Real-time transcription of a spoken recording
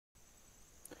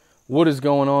What is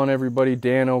going on, everybody?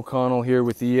 Dan O'Connell here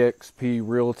with eXp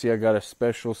Realty. I got a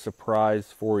special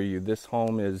surprise for you. This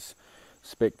home is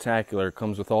spectacular. It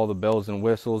comes with all the bells and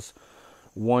whistles.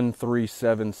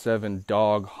 1377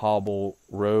 Dog Hobble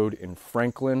Road in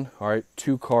Franklin. All right,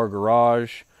 2-car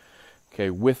garage. Okay,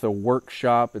 with a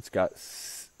workshop. It's got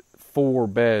 4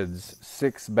 beds,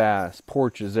 6 baths,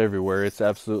 porches everywhere. It's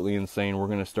absolutely insane. We're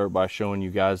going to start by showing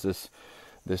you guys this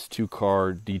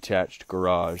 2-car detached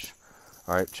garage.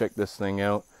 All right, check this thing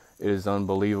out. It is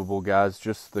unbelievable, guys.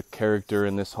 Just the character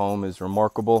in this home is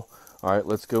remarkable. All right,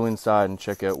 let's go inside and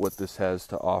check out what this has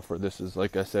to offer. This is,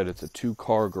 like I said, it's a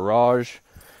 2-car garage.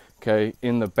 Okay,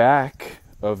 in the back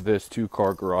of this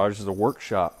 2-car garage is a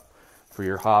workshop for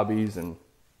your hobbies and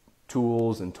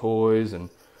tools and toys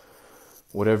and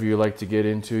whatever you like to get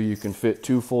into. You can fit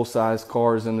 2 full-size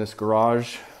cars in this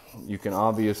garage. You can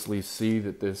obviously see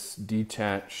that this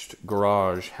detached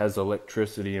garage has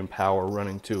electricity and power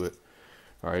running to it.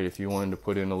 All right, if you wanted to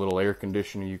put in a little air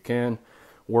conditioner, you can.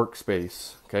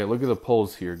 Workspace. Okay, look at the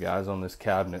pulls here, guys, on this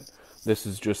cabinet. This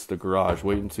is just the garage.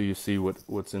 Wait until you see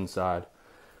what's inside.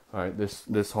 All right,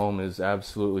 this home is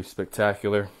absolutely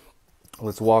spectacular.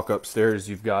 Let's walk upstairs.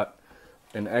 You've got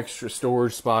an extra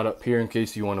storage spot up here in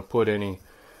case you want to put any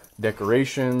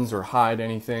decorations or hide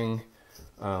anything.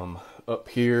 Up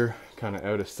here, kind of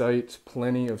out of sight.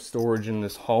 Plenty of storage in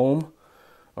this home.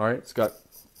 All right, it's got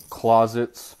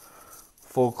closets,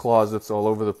 full closets all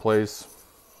over the place.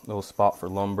 Little spot for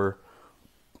lumber.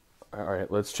 All right,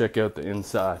 let's check out the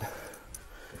inside.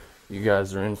 You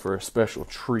guys are in for a special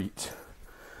treat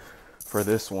for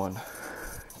this one.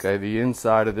 Okay, the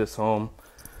inside of this home,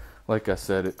 like I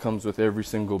said, it comes with every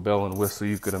single bell and whistle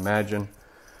you could imagine.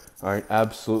 All right,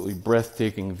 absolutely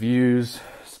breathtaking views,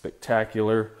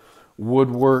 spectacular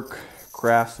woodwork,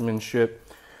 craftsmanship,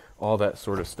 all that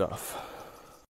sort of stuff.